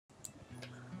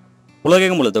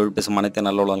உலகெங்கும் உள்ள தொழில் பேசும் அனைத்து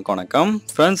நல்லவர்களுக்கும் வணக்கம்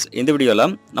ஃப்ரெண்ட்ஸ். இந்த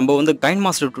வீடியோவில் நம்ம வந்து கைன்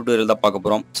மாஸ்டர் டியூட்டோரியல் தான் பார்க்க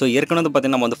போகிறோம். ஸோ ஏற்கனவே வந்து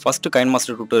பார்த்தீங்கன்னா நம்ம வந்து ஃபர்ஸ்ட் கைன்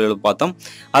மாஸ்டர் டியூட்டோரியல் பார்த்தோம்.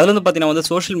 அதில் வந்து பார்த்தீங்கன்னா வந்து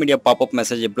சோஷியல் மீடியா பாப்அப்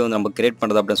மெசேஜ் எப்படி வந்து நம்ம கிரியேட்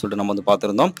பண்ணுறது அப்படின்னு சொல்லிட்டு நம்ம வந்து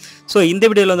பார்த்துருந்தோம். ஸோ இந்த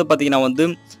வீடியோவில் வந்து பார்த்தீங்கன்னா வந்து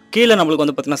கீழே நம்மளுக்கு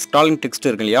வந்து பார்த்தீங்கன்னா ஸ்க்ராலிங் டெக்ஸ்ட்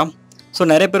இருக்கு இல்லையா. ஸோ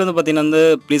நிறைய பேர் வந்து பார்த்தீங்கன்னா வந்து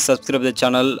please subscribe the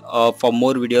channel for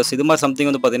more videos இது மாதிரி சம்திங்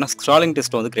வந்து பார்த்தீங்கன்னா ஸ்க்ராலிங்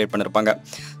டெக்ஸ்ட் வந்து கிரியேட் பண்ணியிருப்பாங்க.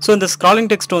 ஸோ இந்த ஸ்க்ராலிங்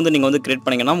டெக்ஸ்ட் வந்து நீங்கள் வந்து கிரியேட்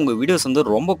பண்ணிங்கன்னா உங்கள் வீடியோஸ் வந்து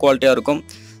ரொம்ப குவாலிட்டியாக இருக்கும்.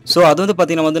 ஸோ அது வந்து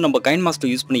பார்த்தீங்கன்னா வந்து நம்ம கைன் மாஸ்டர்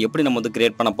யூஸ் பண்ணி எப்படி நம்ம வந்து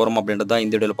கிரியேட் பண்ண போகிறோம் அப்படின்றது தான்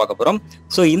இந்த வீடியோவில் பார்க்க போகிறோம்.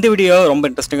 ஸோ இந்த வீடியோ ரொம்ப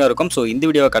இன்ட்ரெஸ்டிங்காக இருக்கும். ஸோ இந்த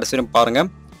வீடியோவை கடைசி வரையும் பாருங்கள்.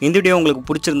 இந்த வீடியோ உங்களுக்கு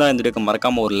பிடிச்சிருந்தா இந்த வீடியோக்கு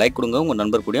மறக்காமல் ஒரு லைக் கொடுங்க, உங்கள்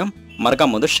நண்பர் கூட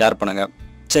மறக்காமல் வந்து ஷேர் பண்ணுங்கள்.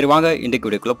 சரி வாங்க இன்றைக்கு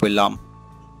வீடியோக்குள்ளே போயிடலாம்.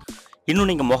 இன்னும்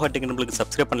நீங்கள் mohatechintamil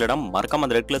சப்ஸ்கிரைப் பண்ணலடா மறக்காம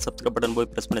அந்த ரெட் கலர் சப்ஸ்கிரைப் பட்டன் போய்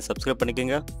ப்ரெஸ் பண்ணி சப்ஸ்கிரைப்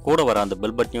பண்ணிக்கோங்க. கூட வர அந்த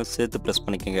பெல் பட்டனையும் சேர்த்து ப்ரெஸ்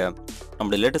பண்ணிக்கோங்க.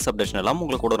 நம்மளுடைய லேட்டஸ்ட் அப்டேஷன் எல்லாம்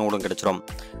உங்களுக்கு கூட கிடைச்சிடும்.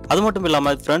 அது மட்டும்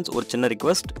இல்லாமல் ஃப்ரெண்ட்ஸ் ஒரு சின்ன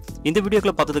ரிக்வஸ்ட், இந்த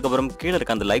வீடியோக்களை பார்த்ததுக்கு அப்புறம் கீழே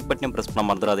இருக்க அந்த லைக் பட்டனையும் ப்ரெஸ் பண்ண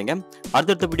மறந்துடாதீங்க.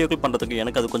 அடுத்தடுத்த வீடியோக்கள் பண்ணுறதுக்கு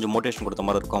எனக்கு அது கொஞ்சம் மோட்டிவேஷன் கொடுத்த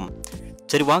மாதிரி இருக்கும்.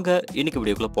 சரி வாங்க இன்னைக்கு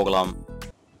வீடியோக்குள்ளே போகலாம்.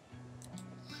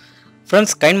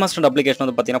 ஃப்ரெண்ட்ஸ், கைன் மாஸ்டர் அப்ளிகேஷன்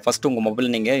வந்து பார்த்தீங்கன்னா ஃபஸ்ட்டு உங்கள் மொபைல்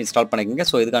நீங்கள் இன்ஸ்டால் பண்ணிக்கோங்க.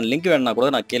 ஸோ இதுக்கான லிங்க் வேணும்னா கூட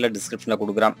நான் கீழே டிஸ்கிரிப்ஷனில்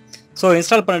கொடுக்குறேன். ஸோ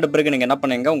இன்ஸ்டால் பண்ணிட்ட பிறகு நீங்கள் என்ன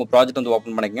பண்ணுங்க, உங்கள் ப்ராஜெக்ட் வந்து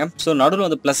ஓப்பன் பண்ணிக்கங்க. ஸோ நடுவில்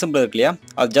வந்து ப்ளஸ் சிம்பிள் இருக்கு இல்லையா,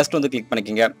 அது ஜஸ்ட் வந்து கிளிக்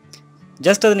பண்ணிக்கோங்க.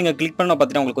 ஜஸ்ட் அது நீங்கள் கிளிக் பண்ணால்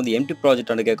பார்த்தீங்கன்னா உங்களுக்கு வந்து எம்டி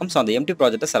ப்ராஜெக்ட் வந்து கேட்கும். ஸோ அந்த எம்டி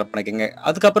ப்ராஜெக்ட்டை செலக்ட் பண்ணிக்கோங்க.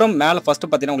 அதுக்கப்புறம் மேலே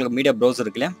ஃபஸ்ட்டு பார்த்தீங்கன்னா உங்களுக்கு மீடியா ப்ரௌசர்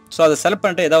இருக்கு இல்லையா, ஸோ அதை செலக்ட்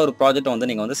பண்ணிட்டு ஏதாவது ஒரு ப்ராஜெக்ட் வந்து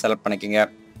நீங்கள் வந்து செலக்ட் பண்ணிக்கோங்க.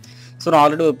 ஸோ நான்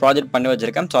ஆல்ரெடி ஒரு ப்ராஜெக்ட் பண்ணி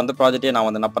வச்சிருக்கேன். ஸோ அந்த ப்ராஜெக்ட்டை நான்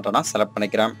வந்து என்ன பண்ணுறேன்னா செலக்ட்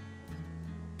பண்ணிக்கிறேன்.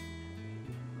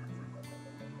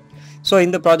 ஸோ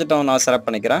இந்த ப்ராஜெக்ட்டை நான் செலக்ட்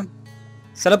பண்ணிக்கிறேன்.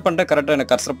 செலக்ட் பண்ணிட்டு கரெக்டாக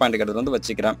எனக்கு கர்சர் பாயிண்ட் எடுத்து வந்து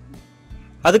வச்சுக்கிறேன்.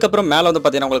 அதுக்கப்புறம் மேலே வந்து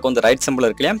பார்த்தீங்கன்னா உங்களுக்கு வந்து ரைட் சிம்பிள்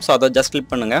இருக்கு இல்லையா, ஸோ அதை ஜஸ்ட்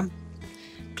கிளிக் பண்ணுங்கள்.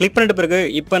 கிளிக் பண்ணிட்ட பிறகு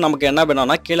இப்போ நமக்கு என்ன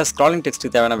வேணும்னா கீழே ஸ்க்ராலிங்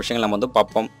டெக்ஸ்ட்டுக்கு தேவையான விஷயங்கள் நம்ம வந்து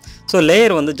பார்ப்போம். ஸோ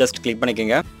லேயர் வந்து ஜஸ்ட் கிளிக்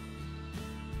பண்ணிக்கோங்க.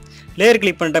 லேயர்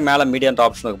கிளிக் பண்ணிட்டு மேலே மீடியான்ற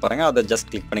ஆப்ஷன் இருக்கு பாருங்கள், அதை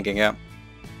ஜஸ்ட் கிளிக் பண்ணிக்கோங்க.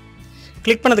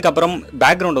 கிளிக் பண்ணதுக்கப்புறம்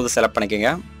பேக்ரவுண்ட் வந்து செலக்ட்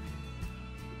பண்ணிக்கோங்க.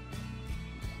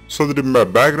 ஸோ இது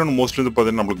பேக்ரவுண்ட் மோஸ்ட்லி வந்து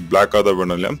பார்த்தீங்கன்னா நம்மளுக்கு பிளாக்காக தான்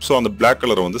வேணும் இல்லையா, ஸோ அந்த பிளாக்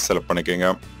கலரை வந்து செலக்ட் பண்ணிக்கோங்க.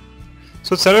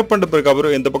 ஸோ செலக்ட் பண்ணிட்ட பிறகு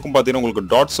அப்புறம் இந்த பக்கம் பார்த்தீங்கன்னா உங்களுக்கு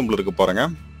டாட் சிம்பிள் இருக்குது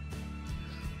பாருங்கள்.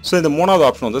 ஸோ இந்த மூணாவது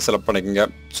ஆப்ஷன் வந்து செலக்ட் பண்ணிக்கோங்க.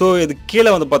 ஸோ இது கீழே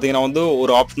வந்து பார்த்தீங்கன்னா வந்து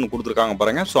ஒரு ஆப்ஷன் கொடுத்துருக்காங்க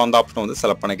பாருங்கள். ஸோ அந்த ஆப்ஷன் வந்து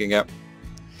செலக்ட் பண்ணிக்கோங்க.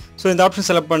 ஸோ இந்த ஆப்ஷன்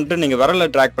செலக்ட் பண்ணிட்டு நீங்கள் விரல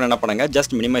ட்ராக் பண்ண என்ன பண்ணுங்க,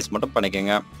 ஜஸ்ட் மினிமைஸ் மட்டும்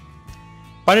பண்ணிக்கோங்க.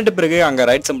 பண்ணிட்ட பிறகு அங்கே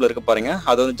ரைட் சிம்பிள் இருக்குது பாருங்கள்,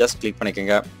 அதை வந்து ஜஸ்ட் கிளிக்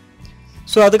பண்ணிக்கோங்க.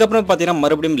 ஸோ அதுக்கப்புறம் பார்த்தீங்கன்னா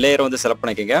மறுபடியும் லேயர் வந்து செலக்ட்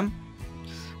பண்ணிக்கோங்க.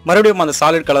 மறுபடியும் அந்த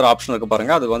சாலிட் கலர் ஆப்ஷன் இருக்குது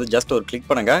பாருங்கள், அது வந்து ஜஸ்ட் ஒரு கிளிக்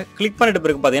பண்ணுங்கள். கிளிக் பண்ணிட்ட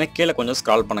பிறகு பார்த்தீங்கன்னா கீழே கொஞ்சம்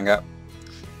ஸ்க்ரால் பண்ணுங்கள்.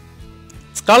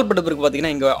 ஸ்க்ரால் பண்ண பிறகு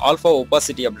பார்த்தீங்கன்னா இங்கே ஆல்ஃபா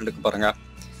ஒப்பாசிட்டி அப்படின்னு இருக்கு பாருங்கள்.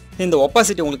 இந்த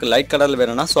ஒப்பாசிட்டி உங்களுக்கு லைட் கலரில்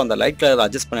வேணும்னா ஸோ அந்த லைட் கலர்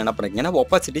அட்ஜஸ்ட் பண்ணி என்ன பண்ணிக்கங்கன்னா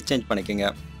ஒப்பாசிட்டி சேஞ்ச் பண்ணிக்கோங்க.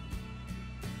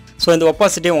 ஸோ இந்த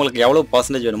ஒப்பாசிட்டி உங்களுக்கு எவ்வளோ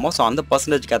பர்சன்டேஜ் வேணுமோ ஸோ அந்த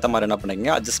பர்சன்டேஜ்க்கு ஏற்ற மாதிரி என்ன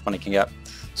பண்ணிக்கங்க அட்ஜஸ்ட் பண்ணிக்கோங்க.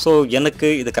 ஸோ எனக்கு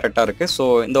இது கரெக்டாக இருக்குது. ஸோ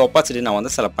இந்த ஒப்பாசிட்டி நான்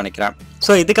வந்து செலக்ட் பண்ணிக்கிறேன்.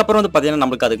 ஸோ இதுக்கப்புறம் வந்து பார்த்தீங்கன்னா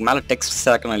நம்மளுக்கு அதுக்கு மேலே டெக்ஸ்ட்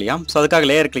சேர்க்கணும் இல்லையா, ஸோ அதுக்காக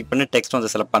லேயர் கிளிக் பண்ணி டெக்ஸ்ட்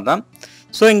வந்து செலக்ட் பண்ணுறேன்.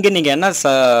 ஸோ இங்கே நீங்கள் என்ன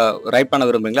ரைட் பண்ண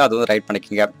விரும்புறீங்களோ அது வந்து ரைட்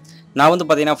பண்ணிக்கோங்க. நான் வந்து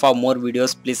பார்த்தீங்கன்னா for more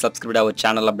videos please subscribe our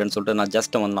channel அப்படின்னு சொல்லிட்டு நான்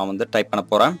ஜஸ்ட் வந்து நான் வந்து டைப் பண்ண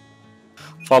போகிறேன்.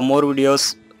 For more videos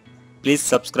please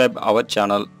subscribe our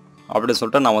channel அப்படின்னு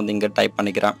சொல்லிட்டு நான் வந்து இங்கே டைப்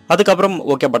பண்ணிக்கிறேன். அதுக்கப்புறம்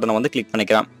ஓகே பட்டனை வந்து கிளிக்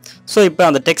பண்ணிக்கிறேன். ஸோ இப்போ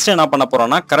அந்த டெக்ஸ்ட் என்ன பண்ண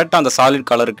போகிறோன்னா கரெக்டாக அந்த சாலிட்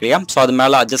கலர் இருக்கு இல்லையா, ஸோ அது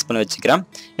மேலே அட்ஜஸ்ட் பண்ணி வச்சுக்கிறேன்.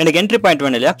 எனக்கு என்ட்ரி பாயிண்ட்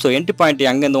வேணும் இல்லையா, ஸோ என்ட்ரி பாயிண்ட்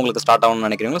எங்கேருந்து உங்களுக்கு ஸ்டார்ட் ஆகணும்னு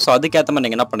நினைக்கிறீங்களோ ஸோ அதுக்கேற்ற மாதிரி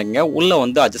நீங்கள் என்ன பண்ணுங்க உள்ளே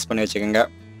வந்து அட்ஜஸ்ட் பண்ணி வச்சுக்கோங்க.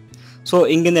 ஸோ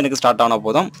இங்கேருந்து எனக்கு ஸ்டார்ட் ஆனால்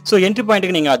போதும். ஸோ என்ட்ரி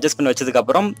பாயிண்ட்டுக்கு நீங்கள் அட்ஜஸ்ட் பண்ணி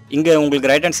வச்சதுக்கப்புறம் இங்கே உங்களுக்கு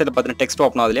ரைட் ஹேண்ட் சைடில் பார்த்தீங்கன்னா டெக்ஸ்ட்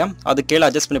ஓப்பன் ஆகுது இல்லையா, அது கீழே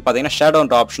அட்ஜஸ்ட் பண்ணி பார்த்தீங்கன்னா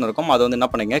ஷேடோன்ற ஆப்ஷன் இருக்கும், அதை வந்து என்ன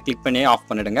பண்ணுங்க கிளிக் பண்ணி ஆஃப்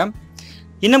பண்ணிவிடுங்க.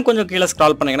 இன்னும் கொஞ்சம் கீழே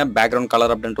ஸ்க்ரால் பண்ணிங்கன்னா பேக்ரவுண்ட்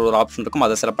கலர் அப்படின்ற ஒரு ஆப்ஷன் இருக்கும்,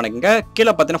 அதை செலக்ட் பண்ணிக்கோங்க.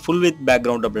 கீழே பார்த்தீங்கன்னா ஃபுல் வித்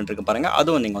பேக்ரவுண்ட் அப்படின்ட்டு இருக்கு பாருங்கள்,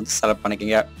 அதுவும் நீங்கள் வந்து செலக்ட்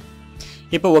பண்ணிக்கோங்க.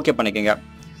 இப்போ ஓகே பண்ணிக்கோங்க.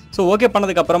 ஸோ ஓகே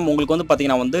பண்ணதுக்கப்புறம் உங்களுக்கு வந்து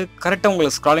பார்த்தீங்கன்னா வந்து கரெக்டாக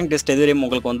உங்களுக்கு ஸ்க்ராலிங் டெஸ்ட் எதுவரையும்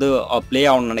உங்களுக்கு வந்து ப்ளே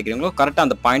ஆகணும்னு நினைக்கிறீங்களோ கரெக்டாக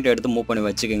அந்த பாயிண்ட் எடுத்து மூவ் பண்ணி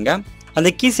வச்சுக்கோங்க. அந்த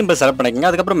கீ சிம்பிள் செலக்ட் பண்ணிக்கோங்க.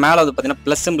 அதுக்கப்புறம் மேலே வந்து பார்த்தீங்கன்னா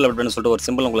ப்ளஸ் சிம்பிள் அப்படின்னு சொல்லிட்டு ஒரு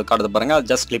சிம்பிள் உங்களுக்கு காட்டுது பாருங்கள், அது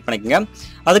ஜஸ்ட் கிளிக் பண்ணிக்கோங்க.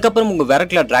 அதுக்கப்புறம் உங்கள்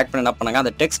விரட்டில் ட்ராக் பண்ணி என்ன பண்ணுங்க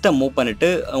அந்த டெக்ஸ்ட்டை மூவ் பண்ணிட்டு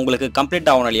உங்களுக்கு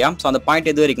கம்ப்ளீட் ஆகணும் இல்லையா, ஸோ அந்த பாயிண்ட்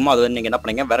எது வரைக்குமோ அது வந்து நீங்கள் என்ன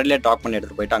பண்ணுங்க விரட்டிலே ட்ராக் பண்ணி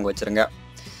எடுத்துகிட்டு போயிட்டு அங்கே வச்சுருங்க.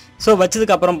 ஸோ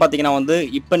வச்சதுக்கப்புறம் பார்த்தீங்கன்னா வந்து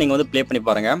இப்போ நீங்கள் வந்து ப்ளே பண்ணி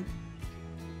பாருங்கள்.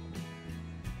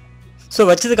 ஸோ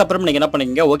வச்சதுக்கப்புறம் நீங்கள் என்ன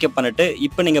பண்ணிக்கங்க ஓகே பண்ணிட்டு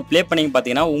இப்போ நீங்கள் ப்ளே பண்ணி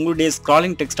பார்த்தீங்கன்னா உங்களுடைய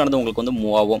ஸ்க்ராலிங் டெக்ஸ்டானது உங்களுக்கு வந்து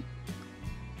மூவ் ஆகும்.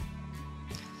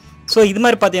 ஸோ இது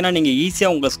மாதிரி பார்த்தீங்கன்னா நீங்கள்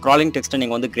ஈஸியாக உங்கள் ஸ்க்ராலிங் டெக்ஸ்ட்டை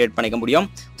நீங்கள் வந்து கிரியேட் பண்ணிக்க முடியும்.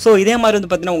 ஸோ இதே மாதிரி வந்து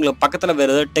பார்த்தீங்கன்னா உங்களுக்கு பக்கத்தில்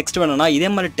வேறு ஏதாவது டெக்ஸ்ட் வேணும்னா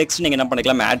இதே மாதிரி டெக்ஸ்ட் நீங்கள் என்ன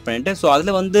பண்ணிக்கலாம் ஆட் பண்ணிவிட்டு ஸோ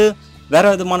அதில் வந்து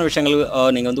வேறு விதமான விஷயங்கள்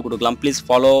நீங்கள் வந்து கொடுக்கலாம். Please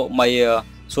follow my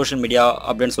social media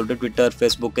அப்படின்னு சொல்லிட்டு ட்விட்டர்,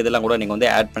 ஃபேஸ்புக் இதெல்லாம் கூட நீங்கள் வந்து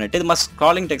ஆட் பண்ணிவிட்டு இது மாதிரி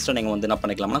ஸ்க்ராலிங் டெக்ஸ்ட்டை நீங்கள் வந்து என்ன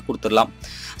பண்ணிக்கலாம்னா கொடுத்துடலாம்.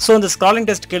 ஸோ இந்த ஸ்க்ராலிங்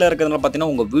டெக்ஸ்ட் கீழே இருக்கிறதுனால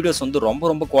பார்த்தீங்கன்னா உங்கள் வீடியோஸ் வந்து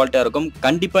ரொம்ப குவாலிட்டியாக இருக்கும்.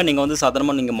 கண்டிப்பாக நீங்கள் வந்து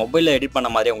சாதாரணமாக நீங்கள் மொபைலில் எடிட்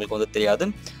பண்ண மாதிரி உங்களுக்கு வந்து தெரியாது,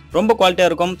 ரொம்ப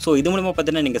குவாலிட்டியாக இருக்கும். ஸோ இது மூலமாக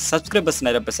பார்த்தீங்கன்னா நீங்கள் சப்ஸ்கிரைபர்ஸ்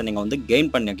நிறைய பேர் நீங்கள் வந்து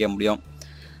கெயின் பண்ணிக்க முடியும்.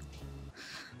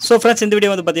 ஸோ ஃப்ரெண்ட்ஸ் இந்த வீடியோ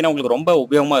வந்து பார்த்தீங்கன்னா உங்களுக்கு ரொம்ப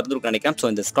உபயோகமாக இருந்திருக்கும்னு நினைக்கிறேன். ஸோ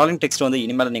இந்த ஸ்க்ராலிங் டெக்ஸ்ட் வந்து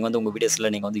இனிமேல் நீங்கள் வந்து உங்கள் வீடியோஸில்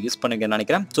நீங்கள் வந்து யூஸ் பண்ணுவீங்கன்னு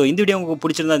நினைக்கிறேன். ஸோ இந்த வீடியோ உங்களுக்கு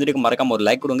பிடிச்சிருந்தா இந்த வீடியோக்கு மறக்காம ஒரு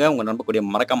லைக் கொடுங்க. உங்கள் நண்பர் கூட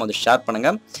மறக்காம வந்து ஷேர்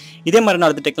பண்ணுங்க. இதே மாதிரி நான்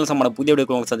அடுத்த டெக்னிக்கல் சம்பந்த புதிய வீடியோ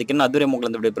உங்களுக்கு சந்திக்கிறேன். அதுவரை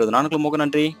உங்களுக்கு இந்த வீடியோ பெறுவது நானும் உங்களுக்கு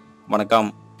நன்றி.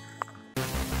 வணக்கம்.